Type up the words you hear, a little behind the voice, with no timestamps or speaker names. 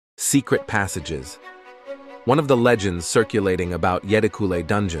Secret passages. One of the legends circulating about Yedikule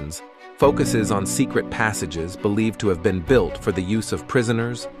dungeons focuses on secret passages believed to have been built for the use of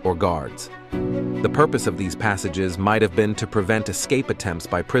prisoners or guards. The purpose of these passages might have been to prevent escape attempts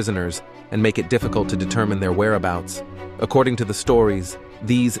by prisoners and make it difficult to determine their whereabouts. According to the stories,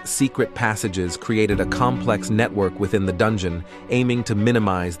 these secret passages created a complex network within the dungeon, aiming to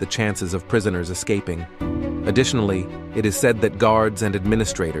minimize the chances of prisoners escaping. Additionally, it is said that guards and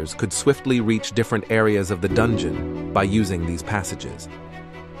administrators could swiftly reach different areas of the dungeon by using these passages.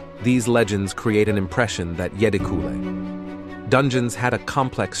 These legends create an impression that Yedikule dungeons had a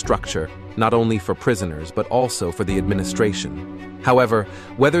complex structure, not only for prisoners but also for the administration. However,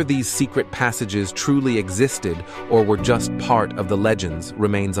 whether these secret passages truly existed or were just part of the legends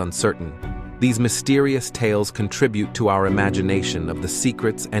remains uncertain. These mysterious tales contribute to our imagination of the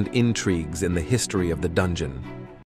secrets and intrigues in the history of the dungeon.